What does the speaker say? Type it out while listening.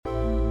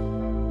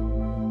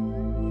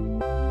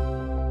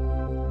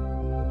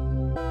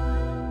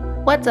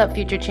What's up,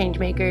 future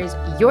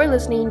changemakers? You're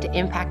listening to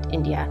Impact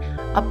India,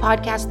 a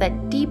podcast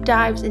that deep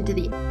dives into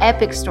the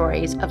epic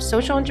stories of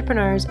social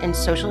entrepreneurs and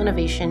social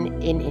innovation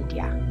in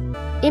India.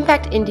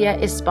 Impact India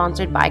is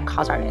sponsored by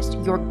Cause Artist,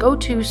 your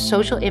go-to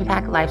social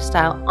impact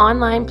lifestyle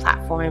online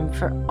platform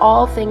for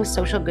all things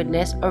social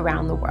goodness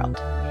around the world.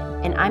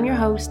 And I'm your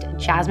host,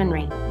 Jasmine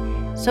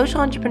Rain,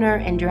 social entrepreneur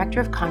and director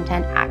of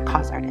content at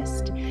Cause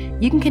Artist.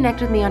 You can connect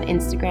with me on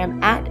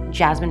Instagram at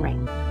Jasmine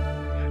Rain.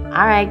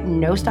 All right,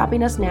 no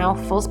stopping us now,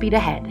 full speed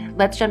ahead.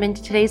 Let's jump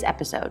into today's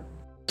episode.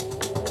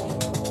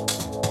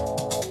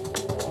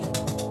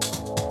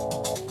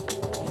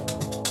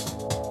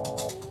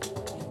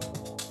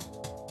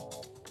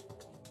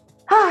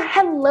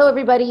 Hello,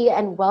 everybody,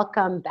 and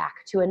welcome back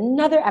to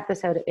another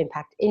episode of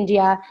Impact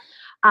India.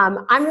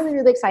 I'm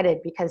really excited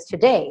because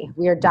today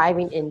we are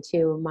diving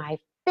into my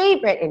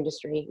favorite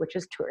industry, which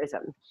is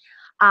tourism.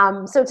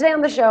 So today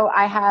on the show,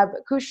 I have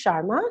Kush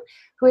Sharma,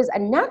 who is a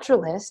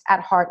naturalist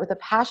at heart with a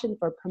passion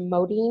for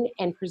promoting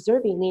and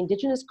preserving the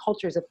indigenous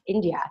cultures of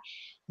India,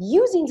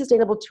 using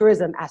sustainable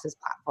tourism as his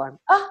platform.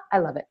 Oh, I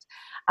love it.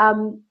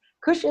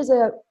 Kush is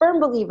a firm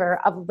believer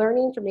of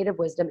learning from native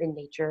wisdom in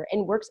nature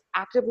and works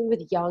actively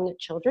with young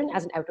children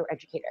as an outdoor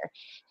educator.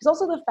 He's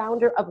also the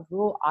founder of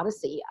Rural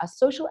Odyssey, a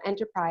social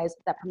enterprise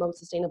that promotes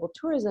sustainable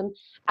tourism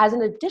as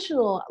an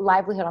additional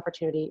livelihood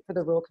opportunity for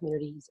the rural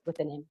communities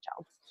within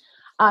Himachal.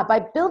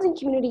 By building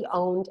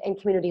community-owned and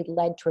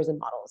community-led tourism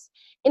models.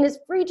 In his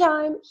free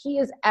time, he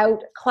is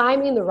out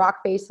climbing the rock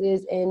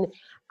faces in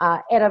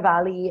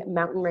Aravalli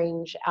mountain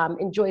range,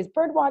 enjoys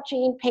bird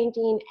watching,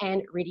 painting,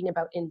 and reading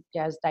about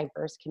India's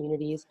diverse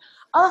communities.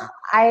 Oh,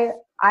 I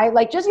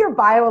like, just your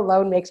bio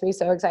alone makes me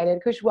so excited.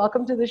 Kush,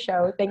 welcome to the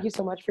show. Thank you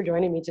so much for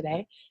joining me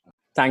today.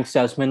 Thanks,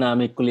 Jasmine. I'm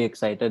equally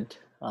excited.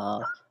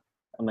 I'm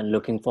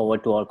looking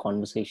forward to our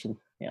conversation.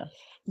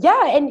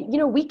 Yeah, and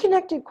we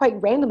connected quite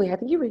randomly. I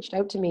think you reached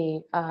out to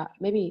me,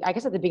 maybe I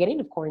guess at the beginning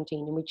of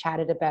quarantine, and we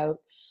chatted about,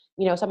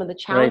 some of the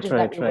challenges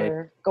that we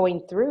were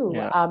going through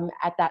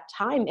at that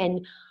time.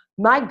 And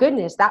my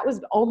goodness, that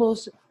was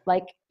almost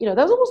like, that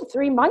was almost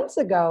 3 months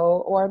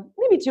ago, or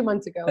maybe 2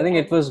 months ago. I think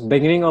it was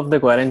beginning of the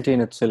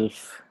quarantine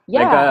itself.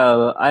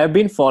 Yeah. I have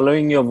been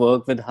following your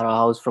work with Hara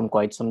House from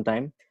quite some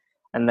time.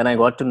 And then I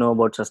got to know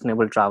about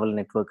Sustainable Travel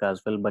Network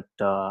as well. But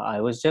I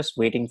was just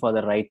waiting for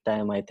the right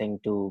time, I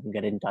think, to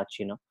get in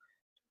touch,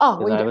 Oh,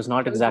 because I was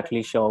not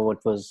exactly sure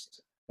what was,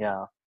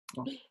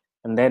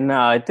 And then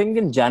I think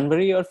in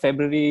January or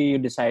February, you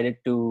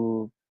decided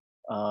to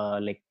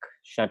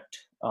shut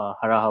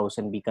Hara House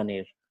in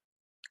Bikaner.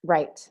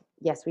 Right.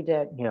 Yes, we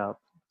did. Yeah.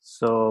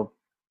 So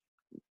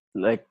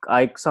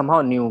I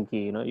somehow knew,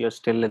 you're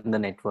still in the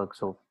network.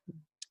 So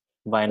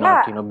why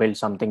not, build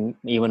something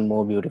even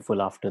more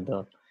beautiful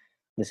after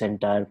this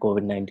entire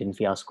COVID-19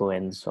 fiasco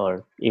ends,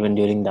 or even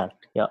during that.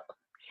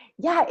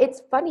 Yeah,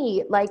 it's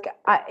funny. Like,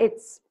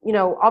 it's,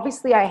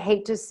 obviously I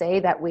hate to say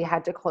that we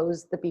had to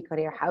close the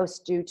Bikaner house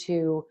due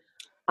to,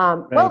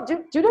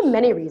 due to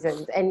many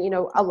reasons. And,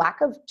 a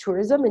lack of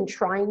tourism, and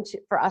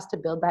for us to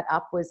build that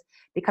up was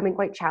becoming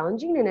quite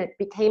challenging. And it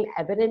became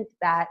evident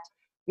that,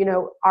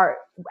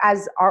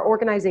 as our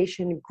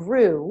organization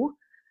grew,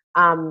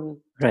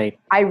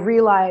 I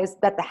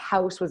realized that the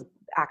house was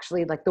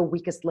actually like the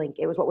weakest link.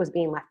 It was what was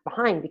being left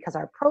behind, because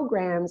our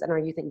programs and our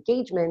youth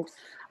engagement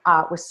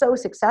was so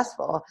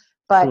successful.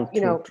 But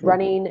true.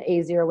 Running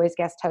a zero waste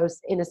guest house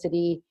in a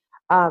city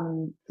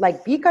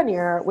like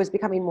Bikaner was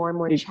becoming more and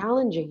more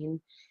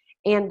challenging.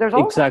 And there's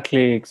also also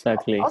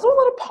a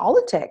lot of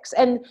politics.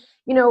 And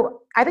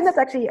I think that's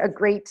actually a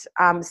great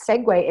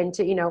segue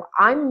into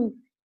I'm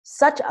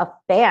such a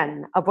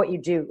fan of what you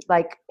do.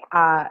 Like,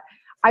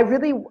 I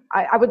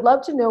would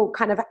love to know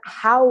kind of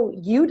how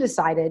you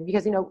decided,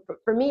 because,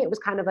 for me, it was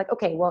kind of like,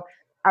 okay, well,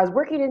 I was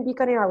working in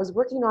Bikaner. I was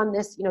working on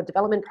this,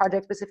 development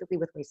project specifically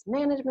with waste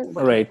management,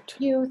 with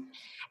youth.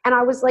 And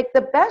I was like,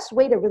 the best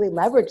way to really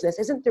leverage this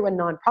isn't through a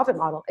nonprofit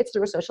model. It's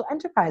through a social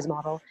enterprise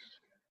model.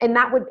 And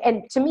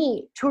and to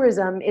me,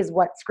 tourism is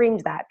what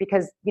screams that,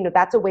 because,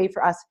 that's a way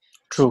for us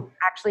to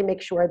actually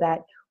make sure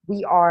that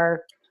we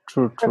are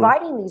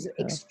providing these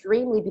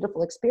extremely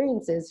beautiful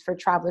experiences for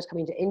travelers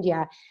coming to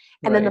India.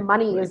 And then the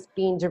money is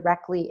being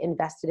directly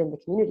invested in the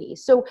community.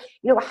 So,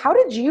 how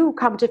did you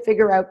come to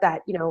figure out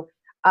that,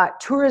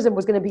 tourism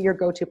was going to be your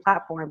go-to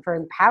platform for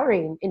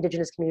empowering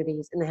indigenous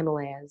communities in the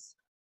Himalayas?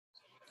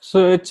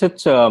 So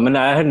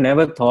I had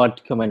never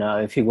thought,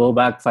 if you go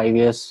back 5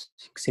 years,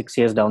 6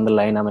 years down the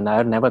line, I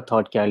had never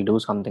thought I'll do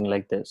something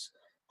like this.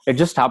 It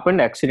just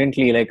happened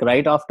accidentally, like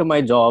right after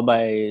my job,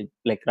 right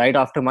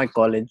after my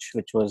college,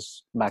 which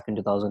was back in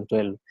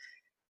 2012.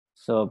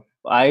 So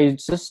I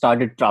just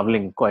started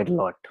traveling quite a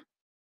lot.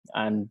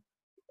 And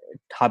it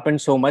happened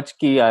so much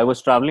that I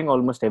was traveling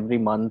almost every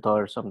month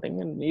or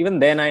something. And even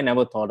then, I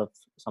never thought of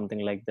something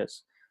like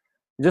this.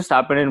 It just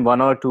happened in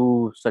 1 or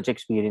 2 such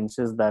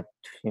experiences that,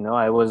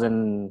 I was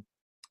in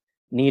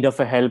need of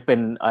a help,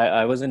 and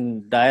I was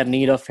in dire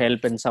need of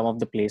help in some of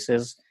the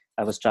places.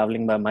 I was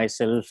traveling by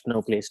myself,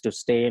 no place to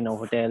stay, no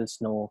hotels,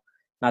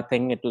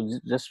 nothing. It was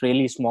just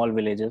really small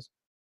villages.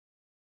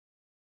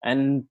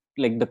 And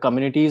like the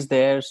communities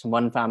there, so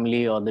one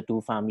family or the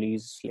two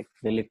families, like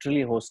they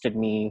literally hosted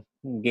me,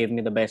 gave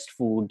me the best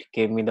food,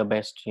 gave me the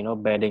best,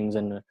 beddings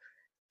and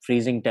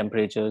freezing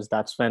temperatures.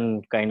 That's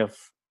when kind of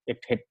it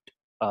hit,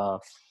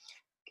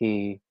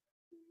 ki,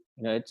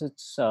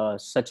 it's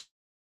such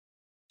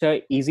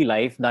a easy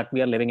life that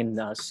we are living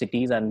in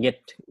cities, and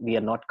yet we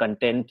are not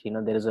content.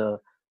 There is a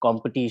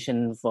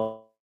competition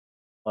for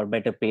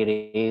better pay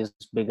raise,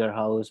 bigger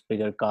house,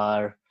 bigger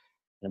car,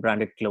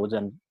 branded clothes,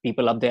 and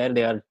people up there,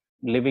 they are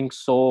living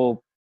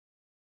so,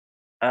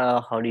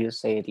 how do you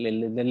say it,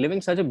 they're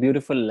living such a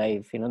beautiful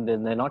life. They're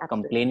not Absolutely.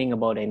 complaining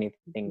about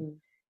anything.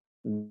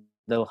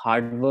 The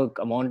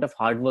amount of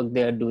hard work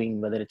they are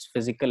doing, whether it's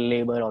physical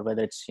labor or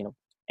whether it's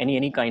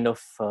any kind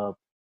of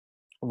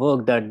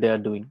work that they are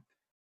doing,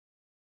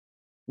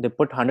 they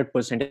put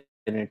 100%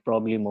 in it,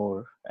 probably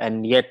more,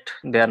 and yet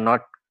they are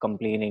not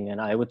complaining.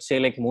 And I would say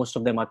like most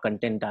of them are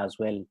content as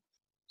well.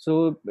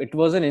 So it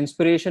was an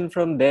inspiration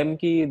from them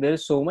ki there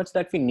is so much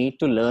that we need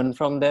to learn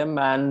from them.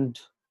 And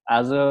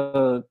as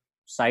a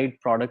side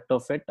product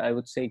of it, I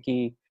would say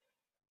ki,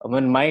 I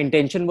mean, my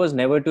intention was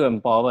never to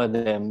empower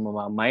them.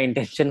 My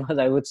intention was,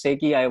 I would say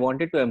ki I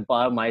wanted to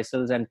empower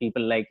myself and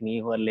people like me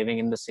who are living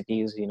in the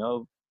cities,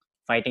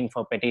 fighting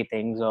for petty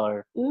things,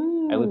 or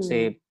I would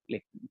say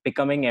like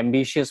becoming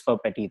ambitious for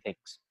petty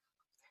things.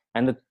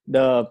 And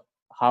the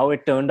how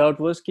it turned out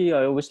was ki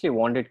I obviously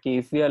wanted ki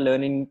if we are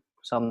learning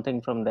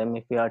something from them,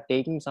 if we are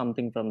taking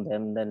something from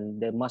them, then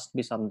there must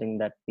be something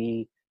that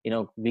we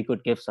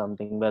could give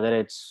something, whether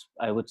it's,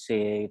 I would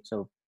say, it's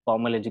a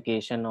formal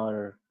education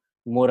or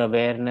more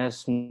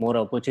awareness, more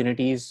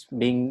opportunities.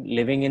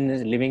 Living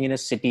in a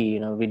city,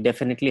 we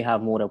definitely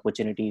have more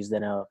opportunities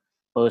than a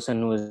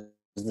person who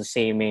is the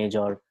same age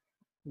or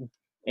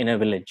in a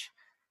village.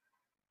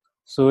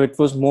 So it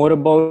was more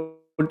about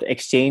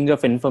exchange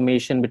of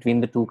information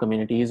between the two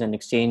communities and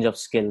exchange of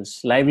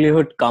skills.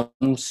 Livelihood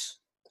comes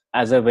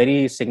as a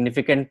very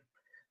significant,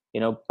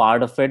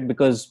 part of it,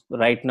 because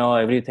right now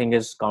everything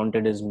is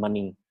counted as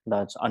money.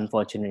 That's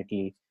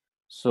unfortunately.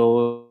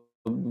 So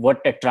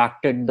what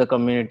attracted the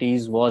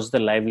communities was the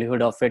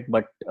livelihood of it,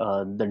 but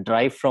the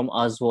drive from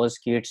us was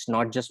ki it's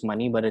not just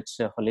money, but it's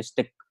a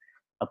holistic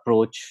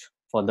approach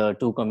for the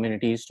two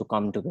communities to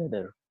come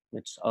together.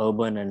 It's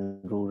urban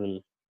and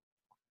rural.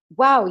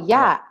 Wow, Yeah.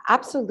 yeah,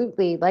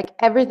 absolutely. Like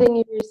everything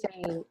you're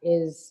saying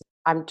is,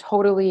 I'm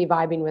totally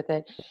vibing with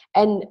it.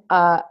 And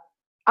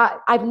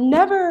I've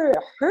never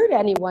heard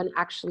anyone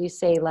actually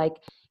say like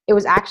it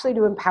was actually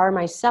to empower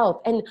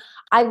myself. And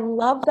I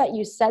love that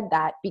you said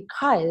that,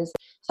 because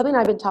something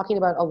I've been talking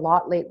about a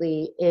lot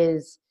lately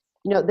is,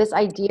 this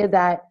idea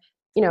that,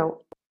 you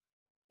know,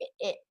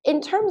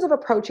 in terms of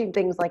approaching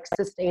things like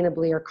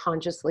sustainably or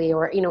consciously,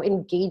 or,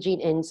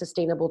 engaging in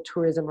sustainable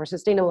tourism or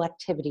sustainable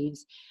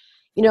activities,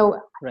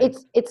 Right.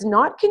 it's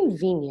not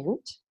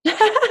convenient.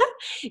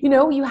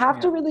 You have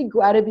to Yeah. really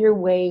go out of your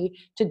way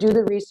to do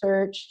the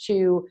research,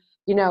 to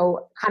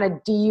kind of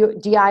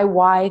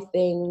DIY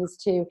things,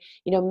 to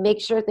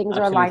make sure things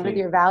are aligned with Absolutely.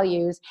 your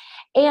values.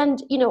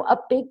 And a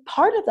big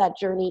part of that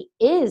journey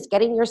is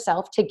getting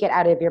yourself to get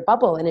out of your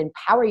bubble and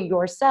empower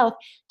yourself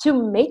to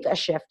make a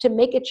shift, to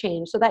make a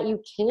change, so that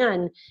you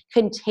can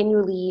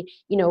continually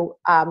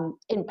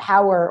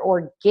empower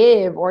or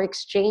give or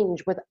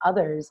exchange with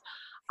others.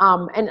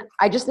 And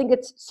I just think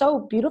it's so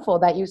beautiful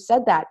that you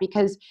said that,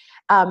 because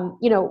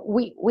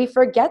we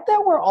forget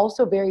that we're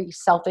also very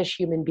selfish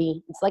human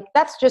beings. Like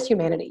that's just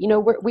humanity.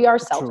 We are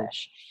True.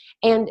 selfish,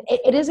 and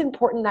it is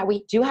important that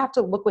we do have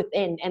to look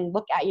within and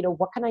look at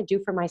what can I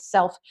do for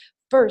myself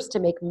first to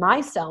make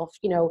myself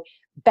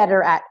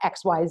better at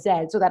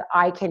XYZ, so that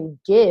I can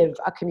give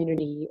a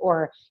community,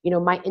 or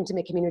my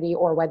intimate community,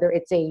 or whether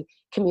it's a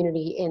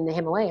community in the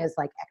Himalayas,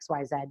 like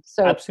XYZ.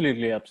 So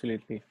Absolutely.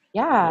 Absolutely.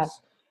 yeah.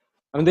 Yes.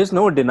 I mean, there's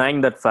no denying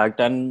that fact,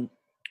 and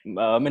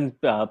I mean,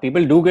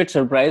 people do get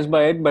surprised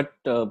by it. But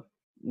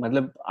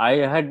matlab, I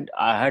had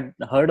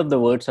heard of the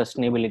word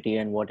sustainability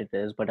and what it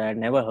is, but I had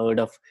never heard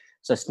of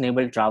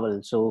sustainable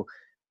travel. So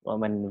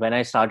when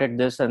I started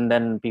this, and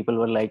then people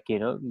were like,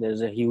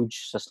 there's a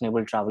huge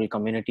sustainable travel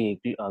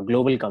community,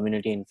 global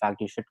community. In fact,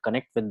 you should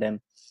connect with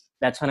them.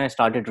 That's when I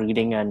started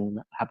reading and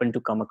happened to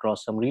come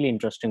across some really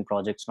interesting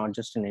projects, not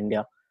just in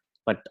India,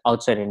 but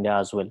outside India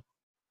as well.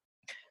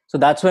 So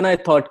that's when I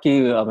thought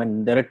I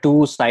mean, there are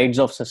two sides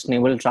of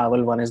sustainable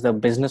travel. One is the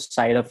business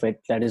side of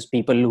it. That is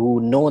people who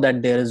know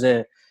that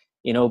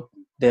you know,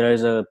 there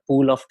is a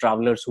pool of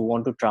travelers who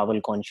want to travel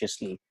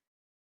consciously.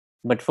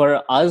 But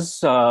for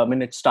us, I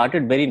mean, it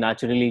started very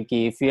naturally.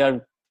 If we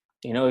are,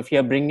 if you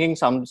are bringing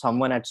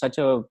someone at such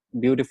a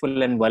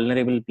beautiful and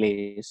vulnerable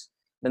place,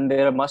 then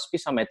there must be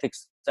some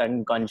ethics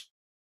and conscience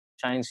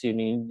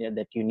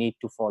that you need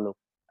to follow.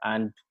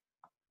 And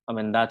I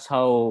mean, that's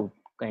how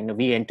kind of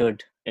we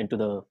entered into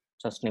the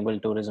sustainable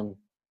tourism.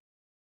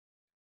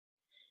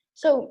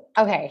 So,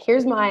 okay,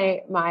 here's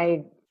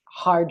my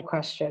hard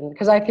question,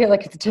 because I feel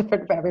like it's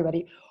different for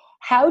everybody.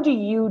 How do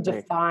you Right.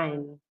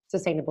 define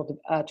sustainable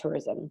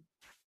tourism?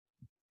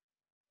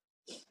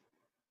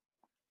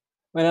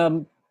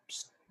 Well,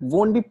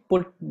 won't be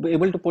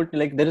able to put,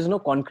 like, there is no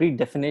concrete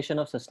definition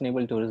of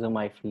sustainable tourism,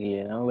 I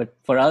feel, but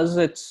for us,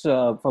 it's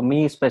for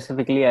me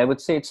specifically, I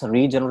would say it's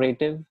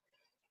regenerative.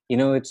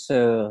 It's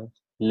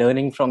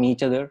learning from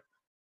each other,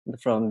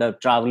 from the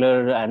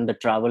traveler and the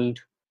traveled,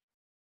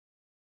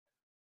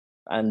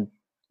 and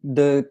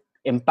the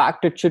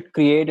impact it should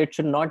create, it's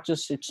not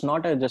just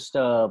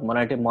a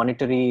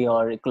monetary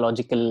or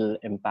ecological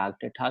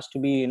impact. It has to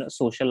be,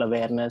 social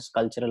awareness,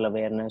 cultural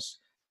awareness,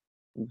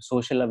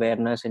 social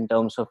awareness in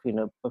terms of,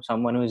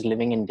 someone who is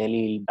living in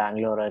Delhi,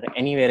 Bangalore, or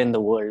anywhere in the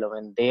world.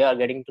 I mean, they are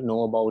getting to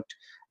know about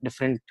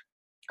different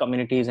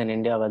communities in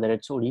India, whether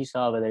it's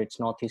Odisha, whether it's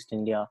Northeast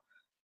India.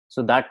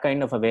 So that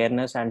kind of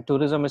awareness, and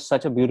tourism is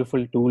such a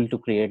beautiful tool to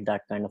create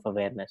that kind of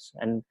awareness.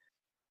 And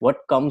what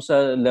comes,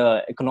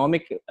 the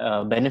economic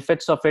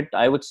benefits of it,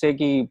 I would say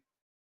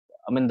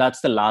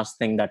that's the last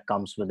thing that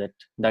comes with it.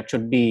 That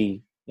should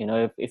be,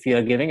 if you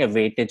are giving a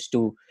weightage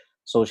to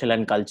social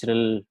and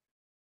cultural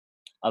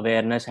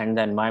awareness and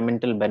the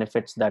environmental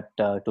benefits that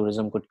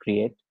tourism could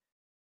create,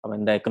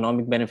 the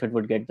economic benefit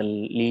would get the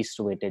least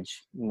weightage.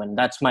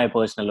 That's my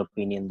personal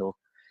opinion, though.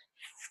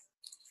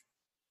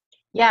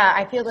 Yeah,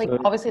 I feel like So,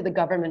 obviously the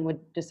government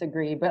would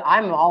disagree, but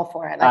I'm all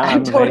for it. Like, I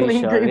I'm very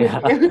totally sure. agree with Yeah.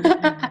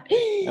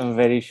 you. I'm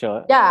very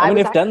sure. Yeah, I I mean,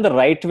 was if done the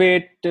right way,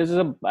 it is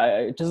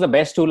the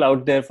best tool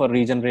out there for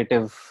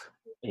regenerative,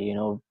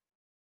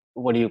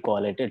 what do you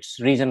call it? It's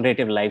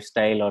regenerative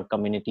lifestyle or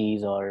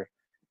communities or,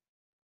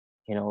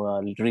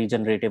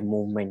 regenerative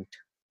movement.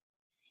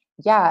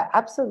 yeah,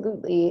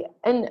 absolutely.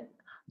 And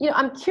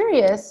I'm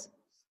curious,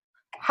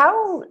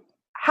 how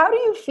how do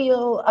you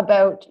feel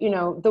about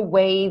the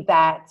way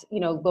that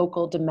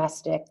local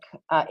domestic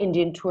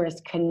Indian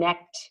tourists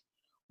connect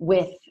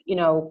with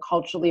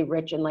culturally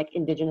rich and like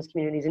indigenous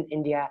communities in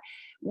India?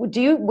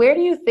 Where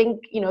do you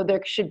think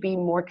there should be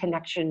more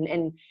connection,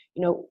 and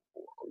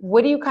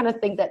what do you kind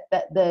of think that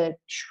the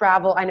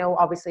travel, I know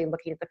obviously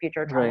looking at the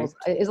future of Right. travels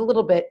is a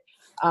little bit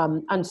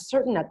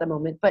uncertain at the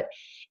moment, but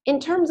in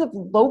terms of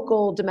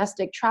local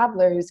domestic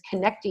travelers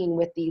connecting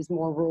with these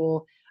more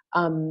rural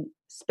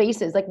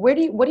spaces, like what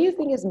do you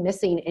think is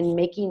missing in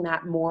making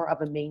that more of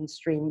a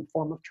mainstream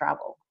form of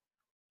travel?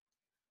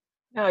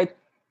 Yeah,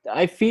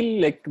 I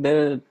feel like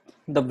the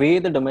way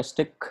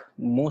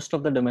most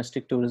of the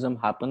domestic tourism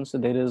happens,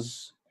 there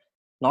is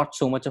not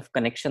so much of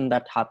connection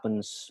that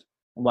happens.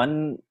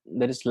 One,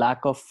 there is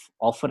lack of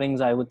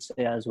offerings, I would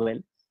say, as well.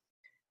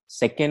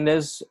 Second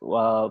is,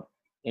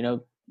 you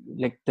know,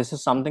 like, this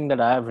is something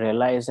that I have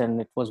realized, and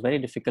it was very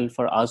difficult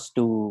for us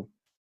to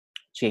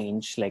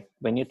change. Like,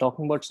 when you're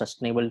talking about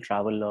sustainable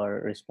travel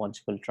or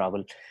responsible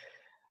travel,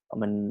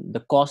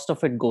 the cost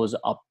of it goes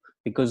up,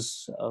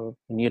 because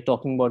when you're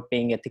talking about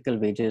paying ethical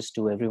wages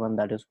to everyone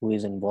that is who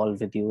is involved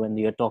with you, and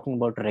you're talking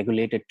about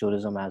regulated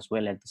tourism as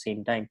well at the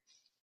same time,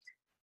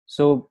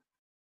 so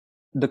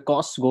the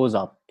cost goes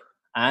up.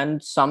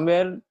 And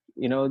somewhere,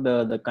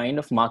 the kind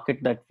of market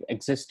that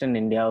exists in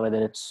India,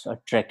 whether it's a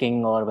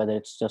trekking or whether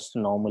it's just a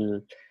normal,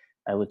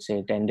 I would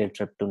say, 10-day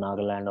trip to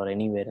Nagaland or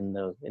anywhere in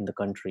the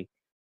country,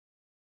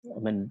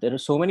 there are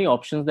so many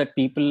options that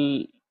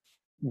people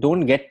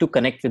don't get to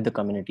connect with the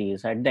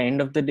communities. At the end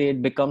of the day,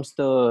 it becomes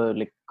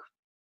the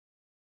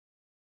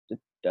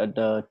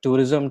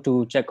tourism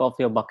to check off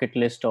your bucket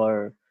list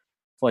or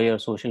for your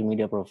social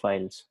media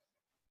profiles.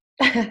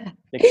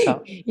 Like,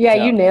 so, Yeah,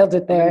 you yeah, nailed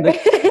it there.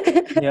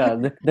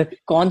 the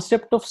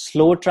concept of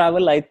slow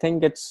travel, I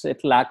think it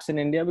lacks in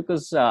India,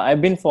 because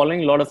I've been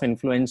following a lot of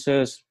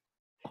influencers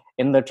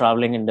in the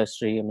traveling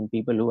industry.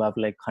 People who have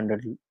like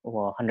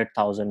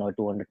 100,000 or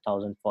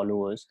 200,000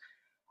 followers,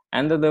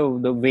 and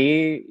the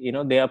way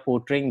they are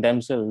portraying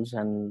themselves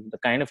and the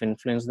kind of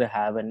influence they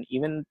have, and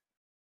even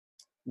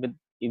with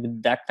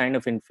that kind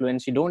of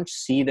influence, you don't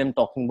see them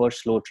talking about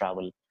slow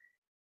travel.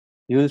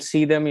 You'll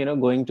see them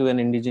going to an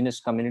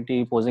indigenous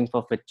community, posing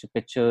for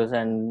pictures,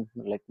 and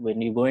like,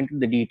 when you go into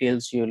the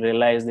details, you'll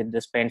realize that they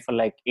spent for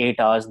like 8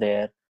 hours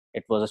there.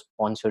 It was a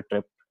sponsored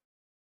trip,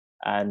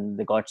 and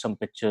they got some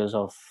pictures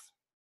of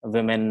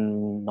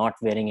women not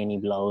wearing any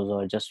blouse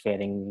or just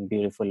wearing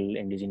beautiful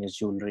indigenous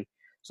jewelry.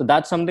 So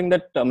that's something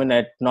that,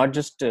 it not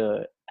just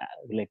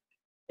like,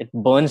 it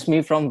burns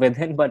me from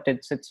within, but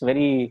it's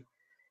very,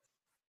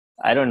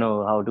 I don't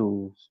know how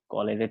to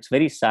call it. It's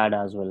very sad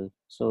as well.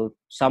 So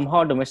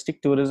somehow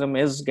domestic tourism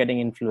is getting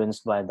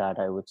influenced by that,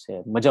 I would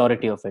say.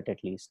 Majority of it,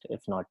 at least,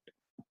 if not.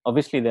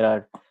 Obviously, there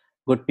are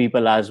good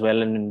people as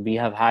well, and we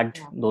have had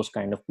Yeah. those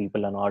kind of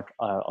people on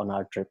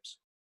our trips.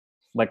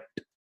 But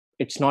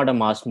it's not a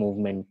mass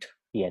movement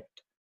yet.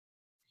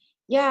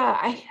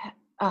 Yeah,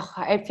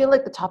 I feel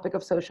like the topic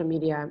of social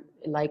media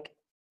like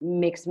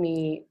makes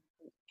me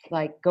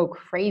like go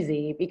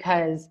crazy,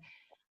 because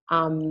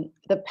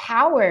the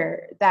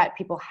power that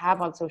people have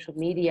on social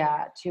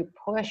media to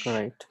push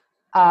Right.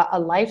 a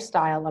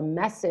lifestyle, a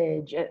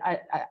message,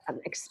 an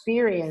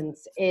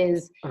experience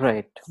is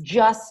Right.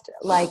 just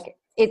like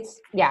it's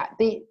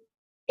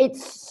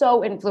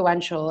so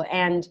influential.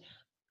 And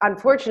Right.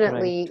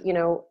 unfortunately,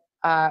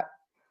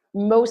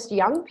 most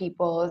young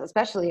people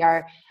especially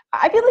are,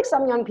 I feel like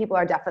some young people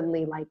are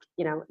definitely like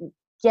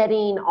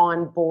getting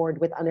on board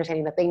with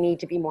understanding that they need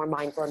to be more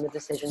mindful in the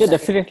decisions. Yeah,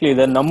 definitely.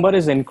 The number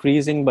is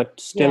increasing, but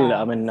still,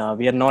 Yeah. I mean,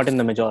 we are not in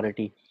the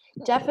majority.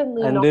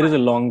 Definitely And not. there is a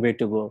long way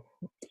to go.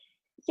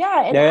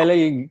 Yeah. And Yeah,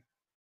 like,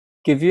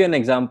 give you an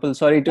example.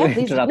 Sorry to please,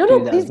 interrupt no,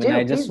 you, please Jasmine. do.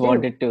 I Please just do.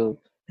 wanted to.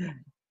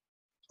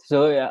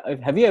 So,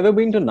 have you ever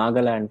been to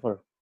Nagaland for?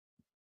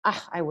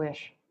 I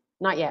wish.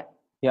 Not yet.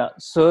 Yeah,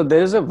 so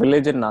there is a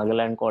village in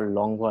Nagaland called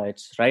Longwa.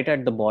 It's right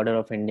at the border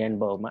of India and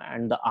Burma.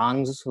 And the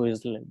Angs, who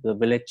is like the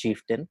village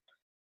chieftain,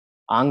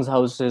 Ang's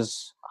house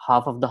is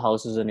half of the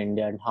houses in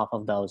India and half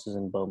of the houses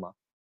in Burma.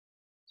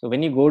 So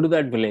when you go to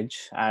that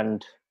village,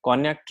 and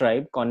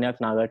Konyak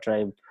Naga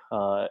tribe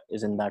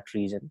is in that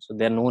region. So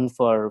they're known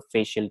for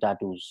facial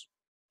tattoos.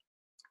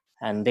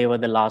 And they were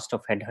the last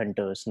of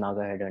headhunters,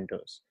 Naga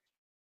headhunters.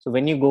 So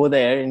when you go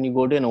there and you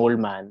go to an old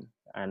man,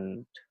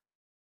 and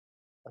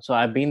so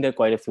I've been there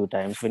quite a few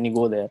times. When you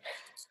go there,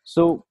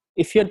 so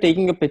if you're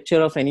taking a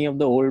picture of any of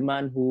the old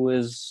man who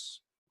has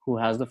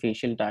the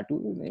facial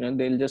tattoo,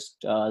 they'll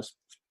just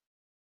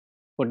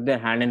put their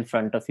hand in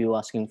front of you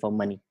asking for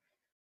money.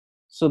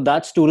 So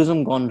that's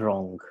tourism gone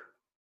wrong.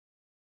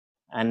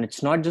 And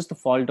it's not just the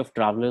fault of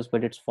travelers,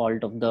 but it's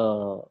fault of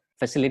the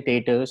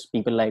facilitators,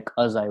 people like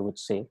us, I would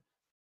say.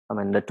 I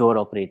mean, the tour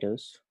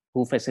operators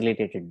who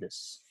facilitated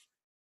this.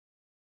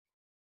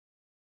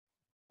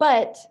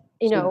 But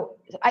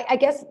I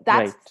guess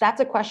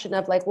that's a question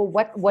of like, well,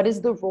 what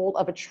is the role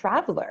of a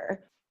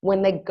traveler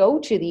when they go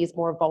to these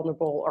more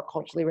vulnerable or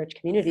culturally rich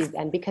communities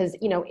then? Because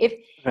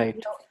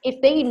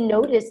if they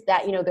notice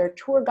that their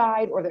tour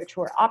guide or their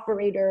tour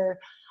operator,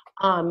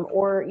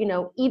 or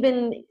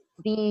even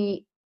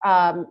the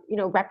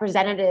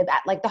representative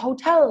at like the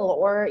hotel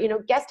or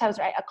guest house,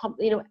 right,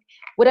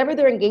 whatever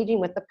they're engaging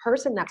with, the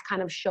person that's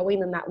kind of showing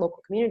them that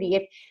local community,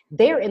 if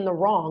they're in the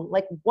wrong,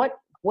 like what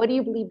do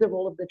you believe the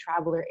role of the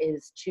traveler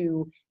is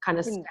to kind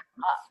of step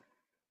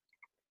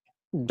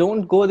up?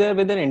 Don't go there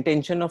with an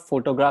intention of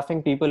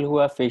photographing people who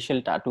have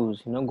facial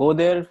tattoos. Go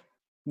there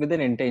with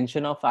an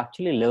intention of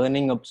actually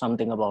learning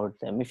something about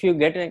them. If you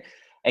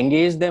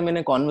engage them in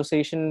a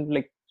conversation,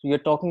 like you're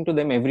talking to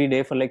them every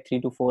day for like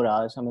 3 to 4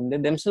 hours, I mean, they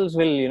themselves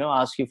will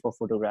ask you for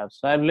photographs.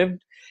 So I've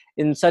lived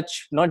in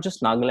such, not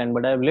just Nagaland,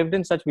 but I've lived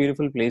in such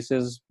beautiful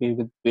places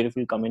with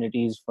beautiful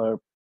communities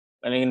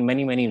in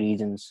many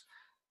regions.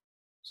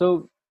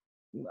 So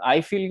I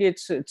feel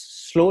it's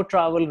slow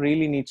travel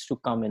really needs to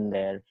come in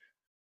there,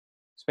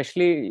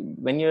 especially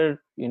when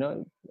you're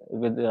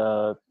with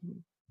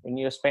when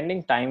you're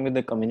spending time with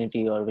the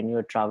community, or when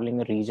you're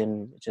traveling a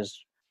region which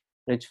is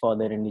rich for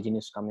their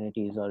indigenous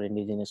communities or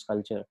indigenous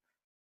culture.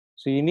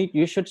 So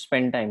you should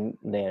spend time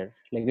there.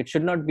 Like, it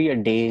should not be a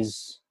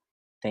day's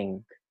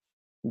thing.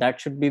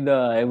 That should be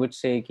I would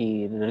say,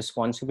 the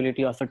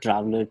responsibility of a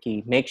traveler.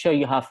 Make sure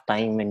you have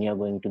time when you're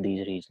going to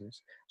these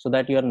regions, so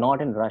that you're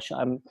not in rush.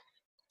 I'm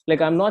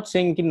not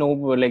saying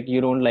like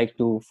you don't like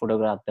to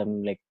photograph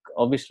them. Like,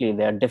 obviously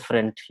they are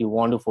different. You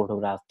want to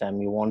photograph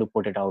them, you want to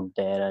put it out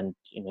there, and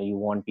you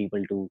want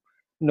people to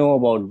know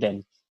about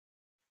them.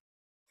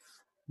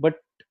 But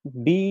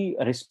be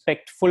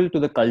respectful to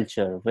the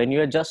culture. When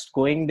you're just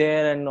going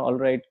there and all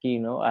right,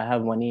 I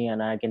have money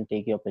and I can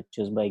take your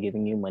pictures by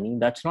giving you money,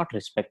 that's not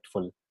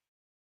respectful.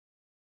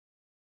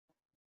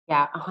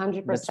 Yeah,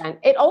 100%.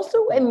 It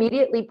also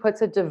immediately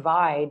puts a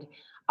divide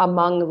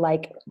among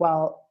like,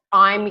 well,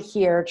 I'm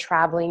here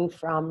traveling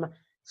from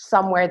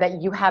somewhere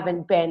that you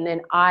haven't been,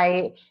 and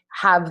I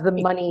have the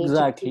money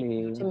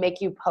to make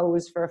you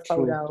pose for a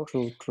photo.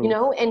 True.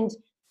 And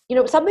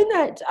something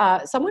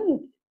that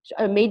someone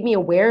made me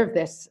aware of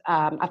this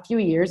a few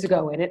years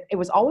ago, and it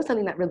was always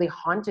something that really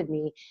haunted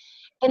me.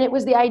 And it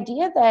was the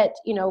idea that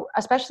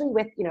especially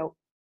with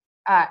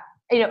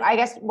I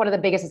guess one of the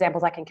biggest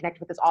examples I can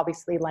connect with is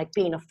obviously like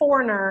being a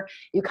foreigner.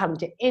 You come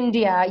to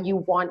India, you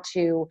want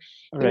to,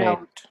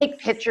 take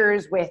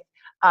pictures with,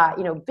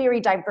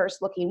 very diverse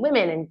looking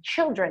women and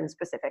children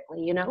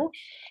specifically,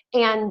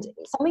 and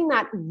something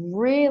that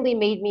really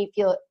made me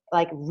feel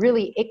like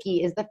really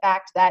icky is the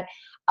fact that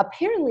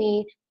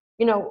apparently,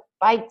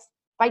 by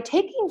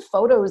taking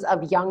photos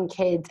of young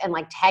kids and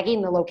like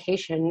tagging the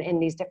location in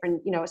these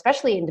different,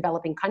 especially in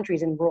developing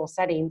countries in rural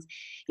settings,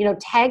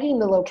 tagging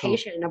the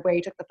location of where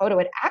you took the photo,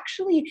 it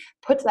actually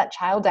puts that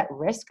child at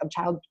risk of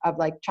child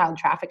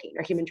trafficking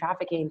or human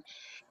trafficking.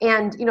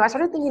 And, I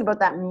started thinking about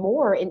that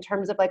more in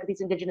terms of like these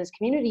indigenous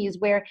communities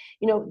where,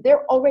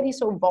 they're already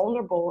so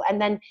vulnerable,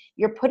 and then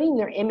you're putting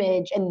their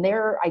image and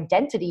their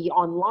identity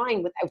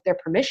online without their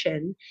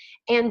permission.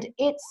 And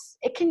it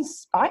can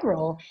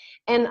spiral.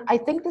 And I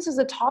think this is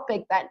a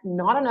topic that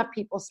not enough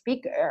people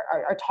speak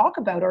or talk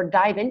about or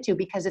dive into,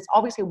 because it's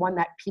obviously one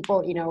that people,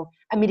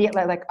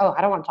 immediately like, oh,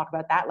 I don't want to talk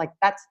about that. Like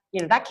that's,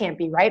 that can't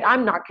be right.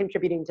 I'm not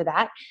contributing to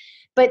that.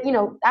 But,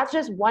 that's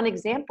just one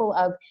example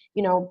of,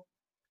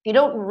 you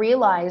don't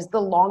realize the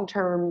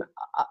long-term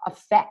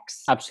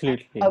effects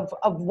absolutely of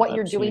what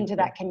you're doing to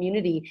that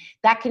community.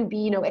 That can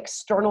be,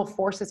 external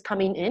forces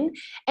coming in,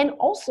 and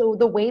also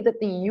the way that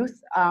the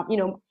youth,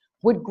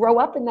 would grow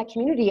up in that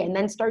community and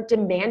then start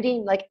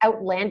demanding like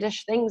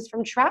outlandish things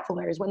from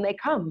travelers when they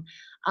come.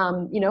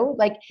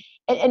 Like,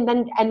 and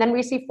then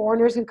we see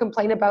foreigners who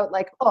complain about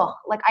like, oh,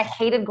 like I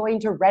hated going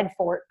to Red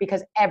Fort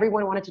because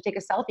everyone wanted to take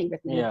a selfie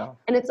with me. Yeah.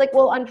 And it's like,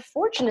 well,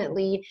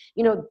 unfortunately,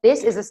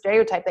 this is a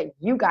stereotype that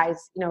you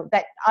guys,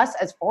 that us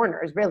as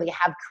foreigners really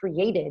have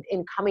created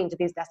in coming to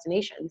these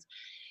destinations.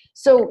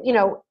 So,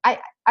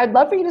 I'd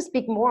love for you to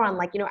speak more on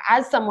like,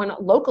 as someone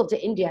local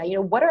to India,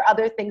 what are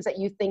other things that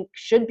you think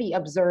should be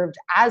observed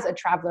as a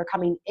traveler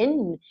coming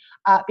in?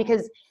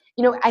 Because,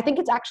 I think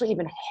it's actually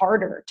even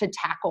harder to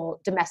tackle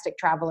domestic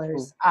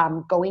travelers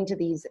going to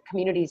these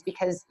communities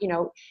because,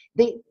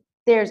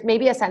 there's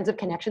maybe a sense of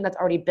connection that's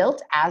already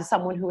built as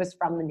someone who is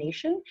from the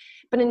nation.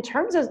 But in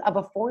terms of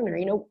a foreigner,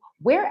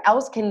 where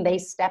else can they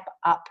step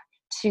up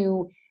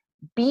to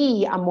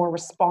be a more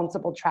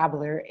responsible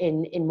traveler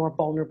in more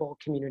vulnerable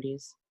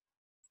communities?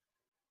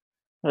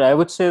 I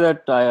would say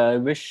that I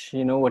wish,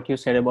 what you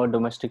said about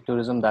domestic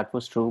tourism, that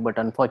was true. But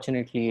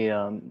unfortunately,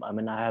 I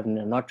have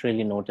not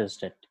really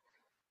noticed it.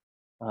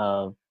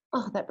 Oh,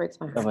 that breaks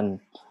my heart.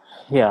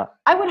 Yeah.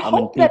 I would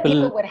hope that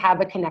people would have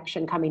a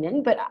connection coming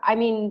in, but I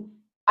mean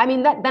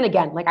that then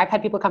again, like I've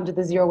had people come to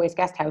the Zero Waste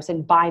Guest House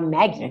and buy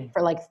Maggie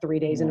for like 3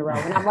 days in a row.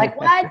 And I'm like,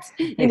 what?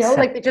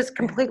 Like they're just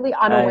completely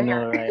unaware. I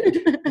know, right?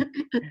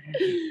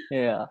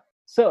 Yeah.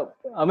 So,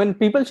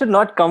 people should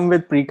not come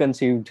with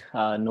preconceived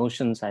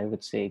notions, I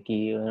would say.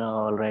 Ki,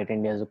 all right,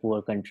 India is a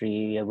poor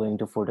country. We are going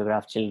to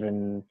photograph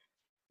children,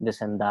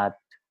 this and that.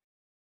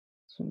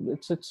 So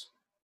it's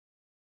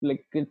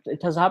like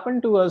it has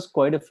happened to us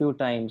quite a few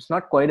times.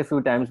 Not quite a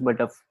few times, but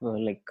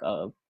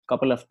a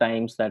couple of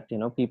times that,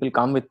 people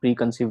come with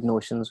preconceived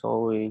notions.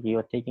 Oh, you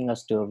are taking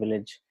us to a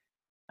village.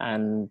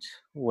 And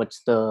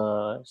what's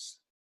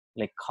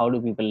like, how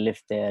do people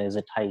live there? Is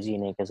it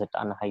hygienic? Is it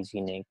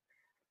unhygienic?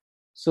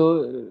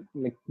 So,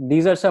 like,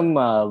 these are some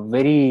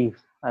very,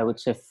 I would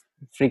say,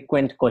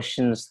 frequent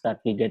questions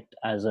that we get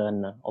as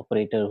an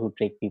operator who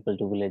take people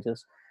to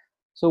villages.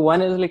 So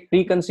one is like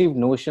preconceived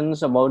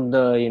notions about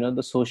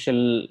the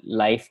social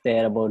life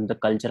there, about the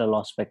cultural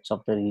aspects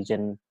of the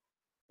region.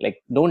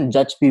 Like, don't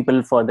judge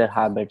people for their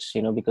habits,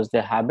 because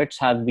their habits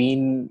are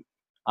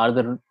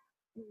the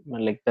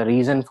like the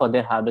reason for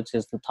their habits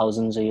is the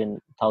thousands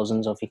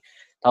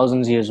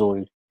years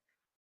old.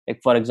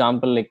 Like, for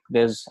example, like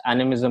there's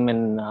animism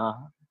in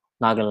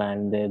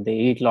Nagaland. They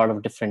eat a lot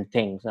of different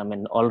things.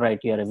 All right,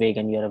 you're a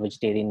vegan, you're a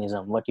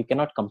vegetarianism, but you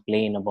cannot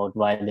complain about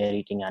why they're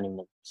eating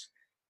animals.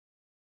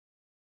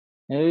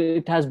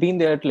 It has been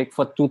there like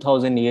for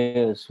 2000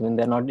 years. When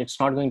it's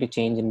not going to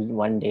change in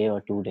 1 day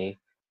or 2 days.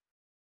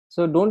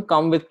 So don't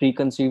come with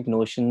preconceived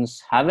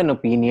notions. Have an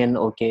opinion,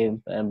 okay,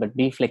 but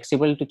be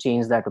flexible to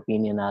change that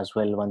opinion as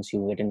well once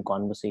you get in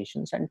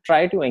conversations, and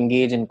try to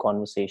engage in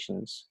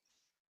conversations.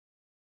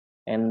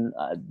 And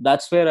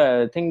that's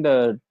where I think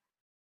the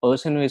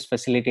person who is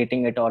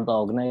facilitating it, or the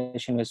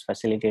organization who is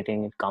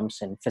facilitating it, comes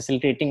in,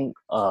 facilitating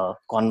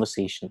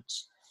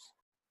conversations.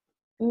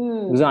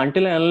 Because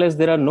until and unless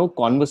there are no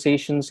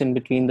conversations in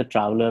between the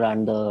traveler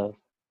and the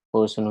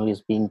person who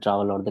is being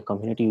traveled, or the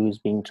community who is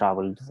being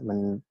traveled,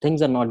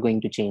 things are not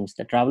going to change.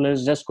 The traveler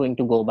is just going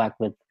to go back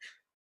with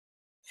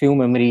few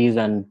memories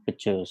and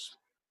pictures.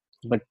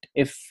 But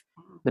if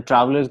the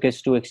travelers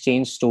gets to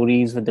exchange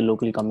stories with the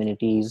local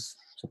communities,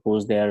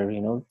 suppose they're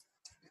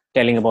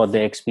telling about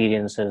their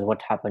experiences,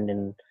 what happened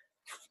in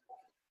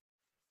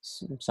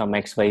some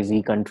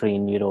XYZ country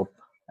in Europe,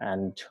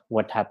 and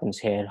what happens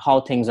here, how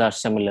things are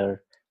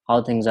similar,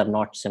 how things are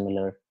not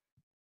similar,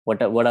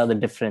 what are the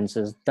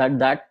differences.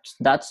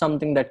 That's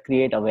something that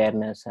create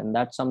awareness, and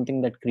that's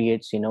something that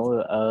creates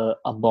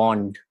a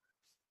bond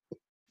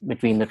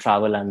between the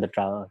travel and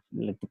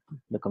like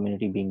the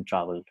community being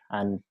traveled.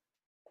 And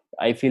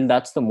I feel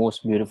that's the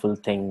most beautiful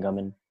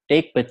thing.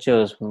 Take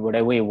pictures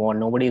whatever you want.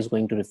 Nobody is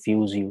going to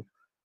refuse you.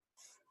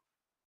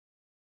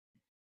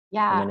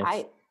 Yeah,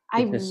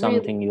 if this is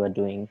something you are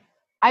doing.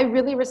 I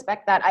really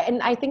respect that.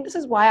 And I think this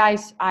is why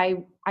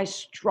I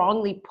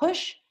strongly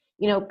push,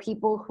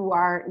 people who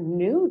are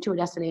new to a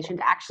destination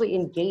to actually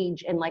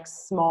engage in like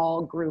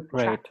small group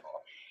travel.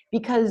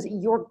 Because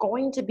you're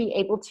going to be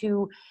able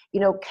to,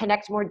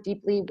 connect more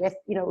deeply with,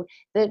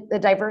 the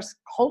diverse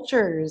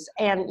cultures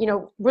and,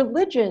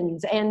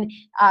 religions and,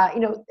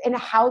 and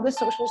how the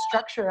social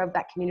structure of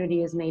that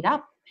community is made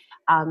up.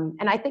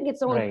 And I think it's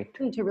so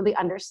important to really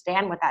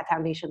understand what that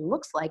foundation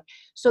looks like,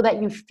 so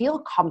that you feel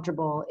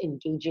comfortable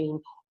engaging,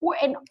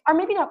 or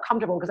maybe not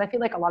comfortable, because I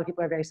feel like a lot of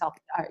people are very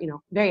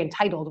very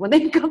entitled when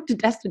they come to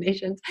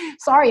destinations.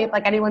 Sorry if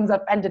like anyone's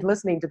offended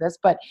listening to this,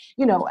 but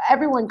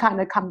everyone kind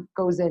of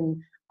goes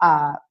in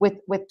with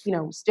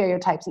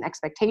stereotypes and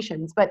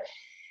expectations. But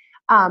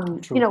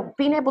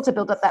being able to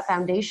build up that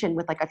foundation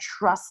with like a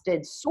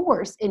trusted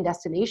source in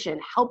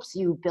destination helps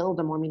you build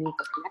a more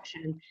meaningful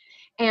connection.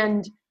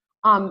 And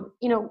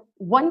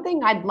one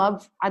thing I'd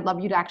love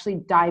you to actually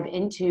dive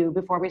into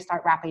before we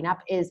start wrapping up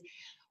is,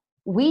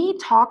 we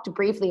talked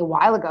briefly a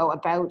while ago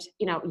about,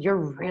 your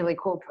really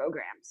cool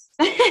programs.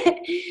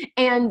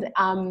 And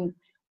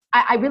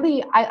I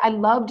really I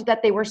loved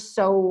that they were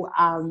so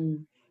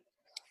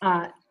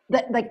uh,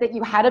 that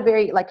you had a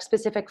very like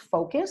specific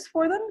focus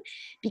for them,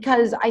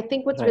 because I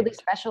think what's really Right.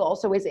 special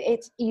also is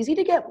it's easy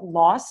to get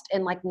lost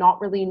and like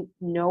not really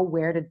know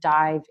where to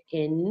dive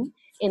in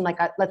like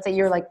let's say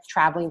you're like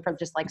traveling for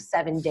just like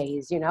 7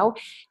 days,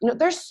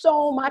 there's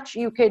so much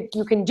you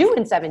can do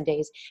in 7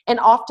 days, and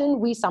often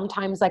we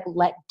sometimes like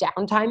let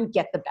downtime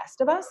get the best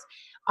of us,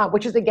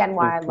 which is again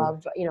why True, I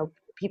true. love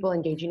people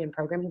engaging in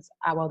programs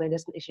while they're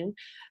destination.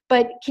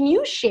 But can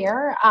you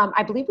share?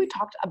 I believe we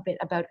talked a bit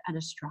about an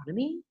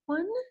astronomy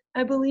one.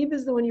 I believe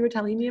is the one you were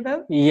telling me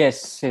about.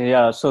 Yes,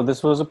 yeah. So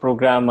this was a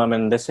program. I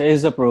mean, this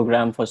is a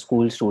program for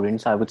school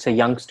students. I would say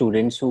young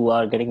students who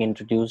are getting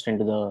introduced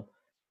into the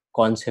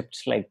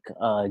concepts like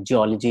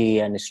geology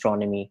and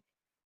astronomy.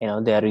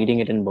 They are reading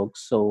it in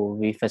books. So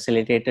we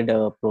facilitated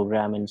a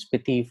program in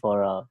Spiti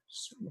for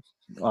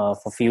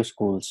few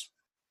schools.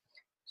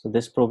 So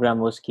this program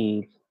was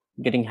key,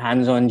 getting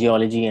hands-on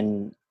geology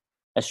and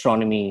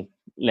astronomy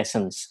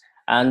lessons.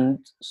 And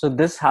so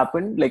this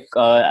happened. Like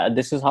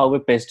this is how we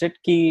pitched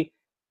it. Key.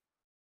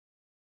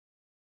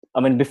 I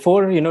mean,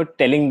 before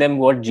telling them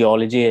what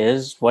geology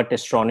is, what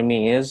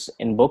astronomy is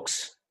in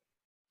books,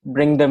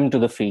 bring them to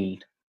the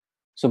field.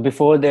 So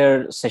before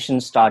their session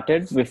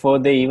started, before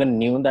they even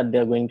knew that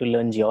they're going to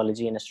learn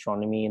geology and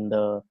astronomy in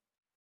the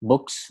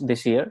books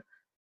this year,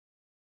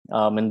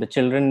 and the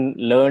children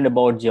learned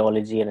about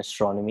geology and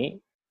astronomy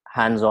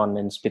hands-on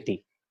in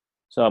Spiti.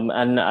 So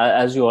and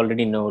as you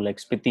already know, like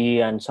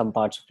Spiti and some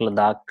parts of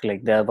Ladakh,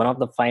 like they're one of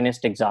the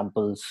finest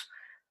examples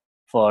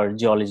for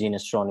geology and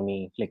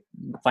astronomy, like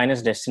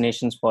finest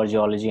destinations for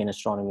geology and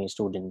astronomy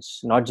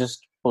students. Not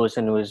just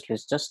person who is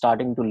just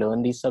starting to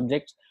learn these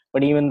subjects,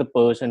 but even the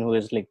person who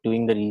is like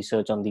doing the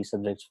research on these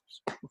subjects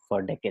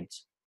for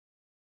decades.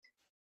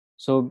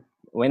 So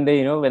when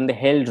they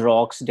held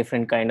rocks,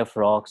 different kind of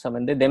rocks, I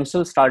mean they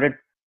themselves started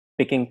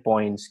picking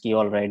points. Key,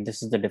 all right,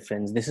 this is the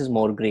difference. This is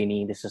more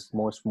grainy. This is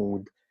more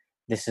smooth.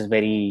 This is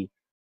very,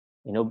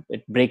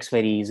 it breaks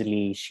very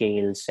easily.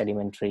 Shales,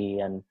 sedimentary,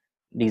 and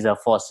these are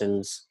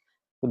fossils.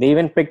 So they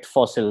even picked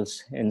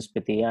fossils in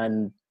Spiti,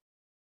 and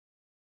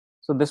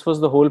so this was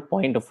the whole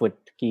point of it.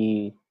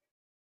 Key,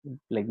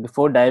 like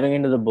before diving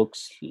into the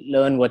books,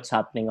 learn what's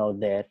happening out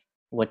there,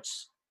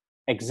 what's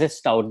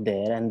exists out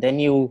there, and then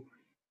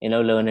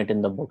learn it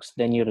in the books,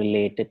 then you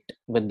relate it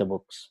with the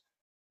books.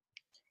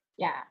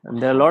 Yeah.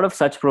 And there are a lot of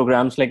such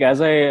programs, like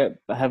as I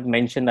have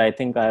mentioned, I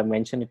think I have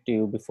mentioned it to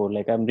you before,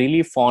 like I'm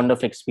really fond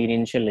of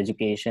experiential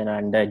education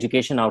and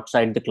education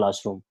outside the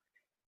classroom,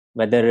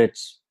 whether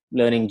it's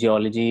learning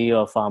geology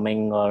or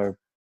farming or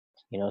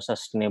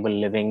sustainable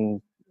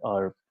living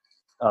or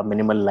a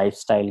minimal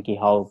lifestyle. Ki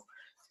how,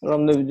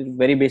 from the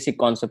very basic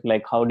concept,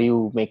 like how do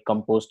you make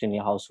compost in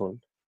your household.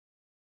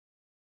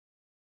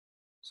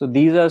 So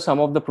these are some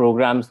of the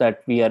programs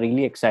that we are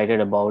really excited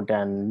about,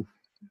 and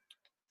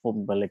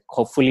like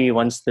hopefully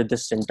once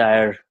this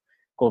entire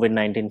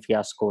COVID-19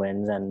 fiasco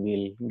ends, and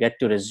we'll get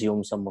to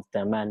resume some of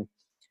them. And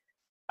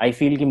I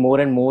feel that more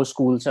and more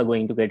schools are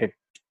going to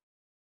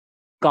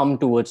come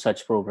towards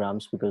such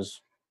programs,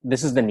 because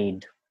this is the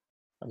need.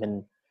 I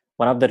mean,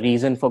 one of the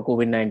reason for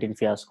COVID-19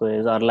 fiasco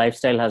is our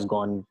lifestyle has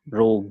gone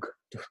rogue,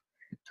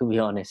 to be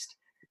honest.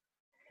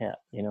 Yeah,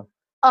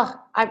 Oh,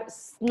 I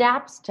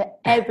snaps to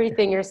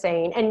everything you're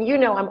saying. And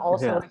I'm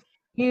also yeah, a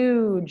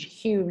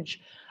huge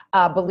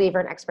believer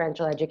in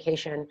experiential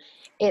education.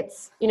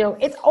 It's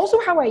also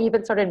how I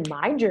even started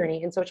my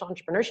journey in social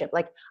entrepreneurship.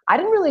 Like, I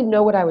didn't really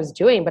know what I was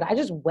doing, but I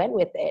just went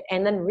with it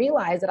and then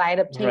realized that I had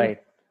obtained right.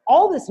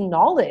 all this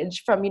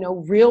knowledge from,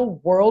 real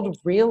world,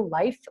 real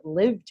life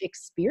lived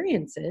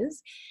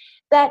experiences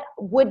that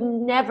would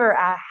never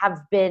have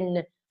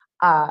been,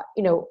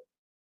 you know,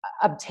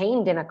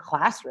 obtained in a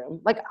classroom.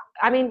 Like,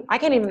 I mean, I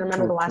can't even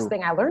remember the True, last true.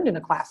 thing I learned in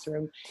a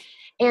classroom.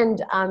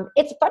 And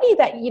it's funny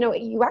that,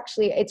 you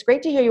actually, it's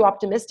great to hear you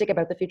optimistic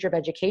about the future of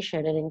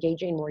education and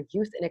engaging more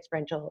youth in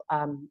experiential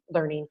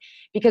learning,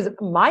 because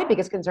my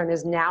biggest concern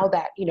is now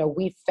that,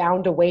 we've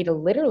found a way to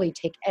literally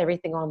take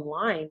everything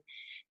online,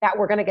 that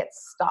we're going to get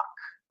stuck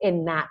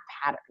in that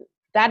pattern.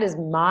 That is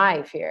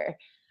my fear.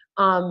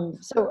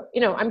 So,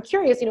 I'm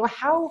curious,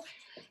 how,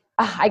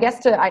 I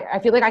guess I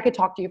feel like I could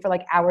talk to you for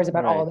like hours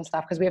about all of Right. this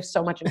stuff because we have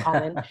so much in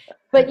common.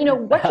 But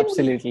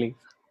Absolutely.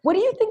 what do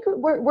you think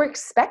we're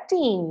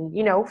expecting,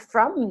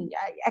 from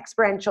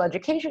experiential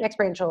education,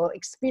 experiential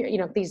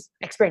experience, these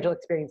experiential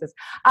experiences,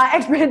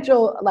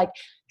 experiential like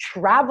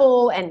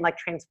travel and like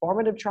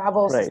transformative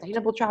travel, Right.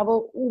 sustainable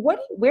travel.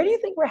 Where do you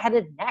think we're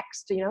headed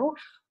next?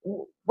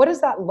 What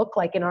does that look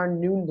like in our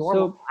new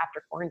normal So,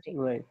 after quarantine?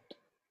 right.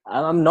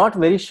 I'm not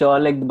very sure,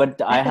 like,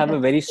 but I have a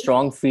very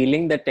strong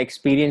feeling that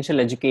experiential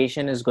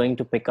education is going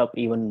to pick up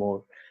even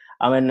more.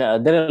 I mean,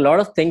 there are a lot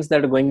of things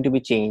that are going to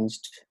be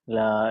changed.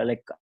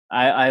 Like,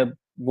 I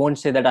won't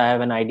say that I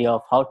have an idea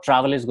of how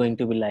travel is going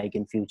to be like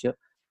in future.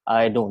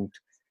 I don't.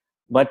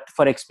 But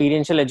for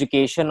experiential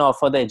education or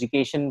for the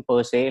education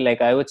per se,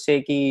 like I would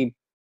say,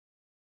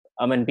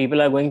 I mean,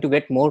 people are going to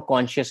get more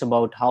conscious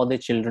about how their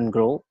children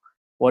grow,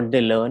 what they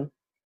learn,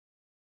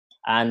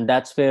 and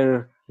that's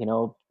where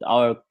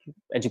our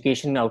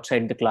education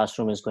outside the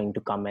classroom is going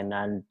to come in,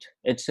 and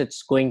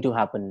it's going to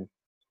happen.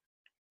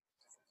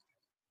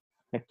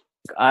 Like,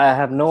 I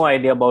have no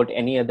idea about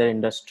any other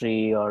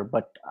industry,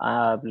 but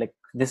like,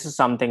 this is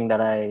something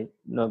that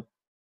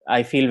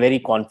I feel very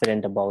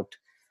confident about.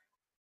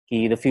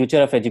 The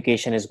future of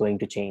education is going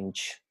to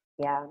change.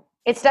 Yeah,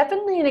 it's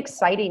definitely an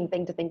exciting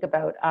thing to think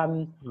about.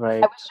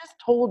 Right. I was just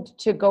told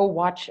to go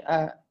watch.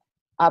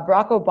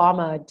 Barack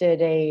Obama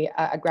did a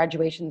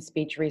graduation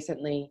speech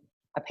recently,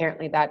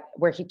 apparently, that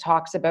where he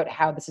talks about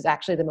how this is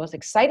actually the most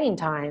exciting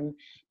time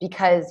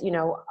because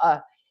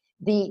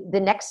the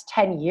next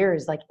 10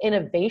 years, like,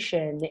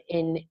 innovation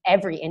in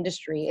every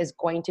industry is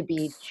going to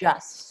be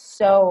just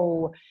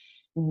so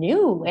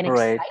new and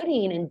Right.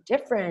 exciting and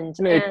different.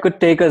 It could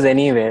take us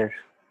anywhere.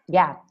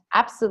 Yeah,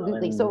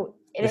 absolutely. So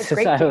it's This is,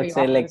 great I to hear would you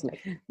say, like,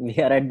 optimistic. we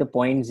are at the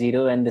point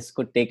zero, and this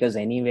could take us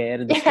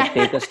anywhere. This could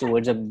take us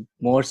towards a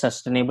more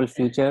sustainable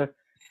future,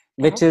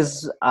 I which hope so.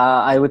 is,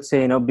 I would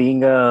say,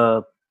 being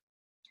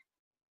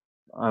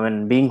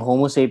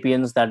Homo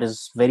sapiens, that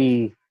is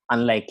very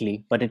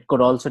unlikely. But it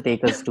could also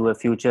take us to a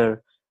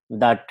future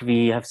that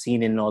we have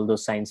seen in all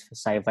those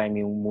sci-fi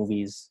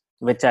movies,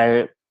 which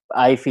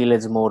I feel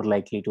is more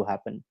likely to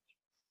happen.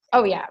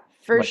 Oh yeah,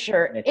 for But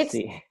sure. let's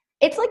see.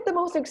 It's like the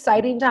most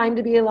exciting time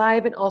to be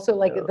alive and also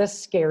like the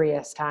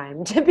scariest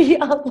time to be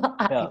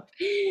alive.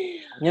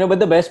 Yeah. But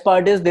the best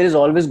part is there is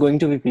always going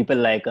to be people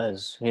like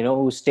us,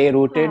 who stay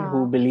rooted,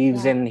 who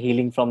believes Yeah. in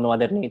healing from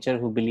Mother Nature,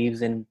 who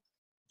believes in,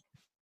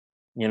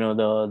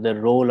 the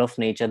role of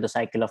nature, the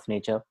cycle of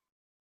nature.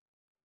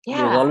 There's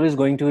Yeah. always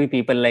going to be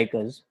people like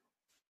us.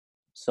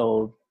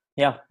 So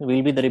yeah,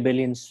 we'll be the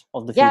rebellions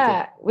of the future.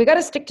 Yeah, we got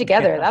to stick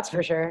together, that's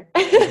for sure.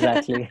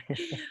 Exactly.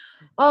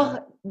 Oh,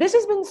 this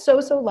has been so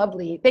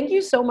lovely. Thank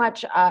you so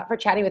much for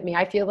chatting with me.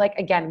 I feel like,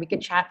 again, we could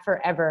chat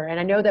forever, and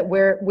I know that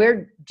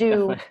we're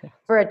due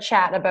for a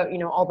chat about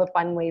all the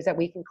fun ways that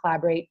we can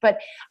collaborate. But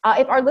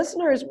if our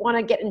listeners want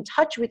to get in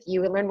touch with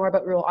you and learn more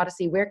about Rural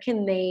Odyssey, where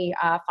can they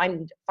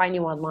find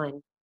you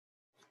online?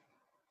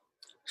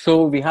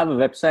 So we have a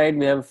website,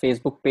 we have a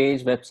Facebook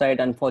page, website.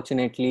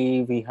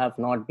 Unfortunately, we have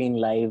not been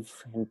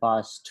live in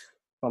past,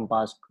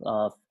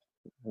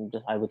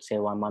 I would say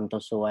 1 month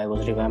or so. I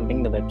was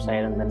revamping the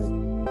website, and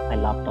then my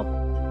laptop,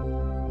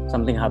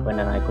 something happened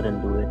and I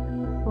couldn't do it.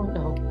 Oh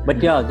no.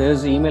 But yeah,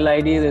 there's email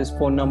ID, there's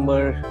phone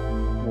number,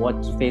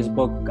 what's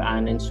Facebook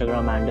and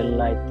Instagram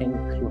handle. I think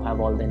you have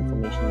all the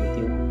information with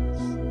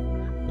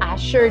you. I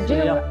sure do.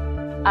 So,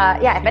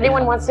 if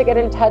anyone wants to get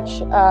in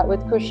touch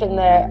with Kush and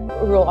the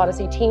Rural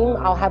Odyssey team,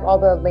 I'll have all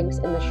the links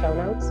in the show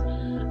notes.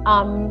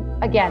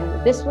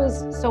 Again, this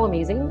was so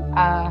amazing.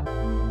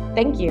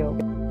 Thank you.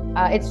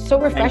 It's so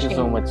refreshing. Thank you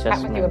so much, to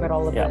chat with you about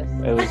all of this.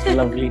 It was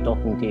lovely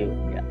talking to you.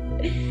 Yeah.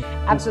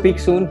 Absolutely. Speak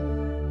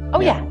soon. Oh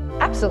yeah,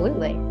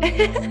 absolutely.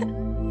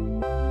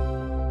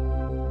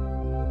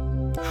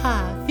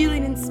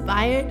 Feeling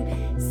inspired?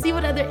 See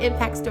what other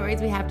impact stories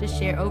we have to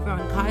share over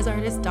on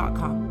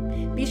causartist.com.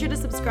 Be sure to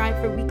subscribe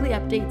for weekly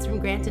updates from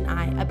Grant and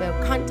I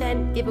about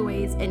content,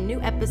 giveaways, and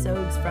new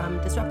episodes from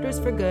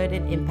Disruptors for Good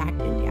and Impact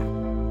India.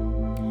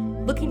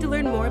 Looking to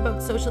learn more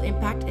about social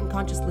impact and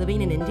conscious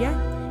living in India?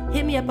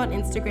 Hit me up on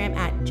Instagram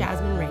at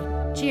Jasmine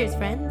Rain. Cheers,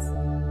 friends!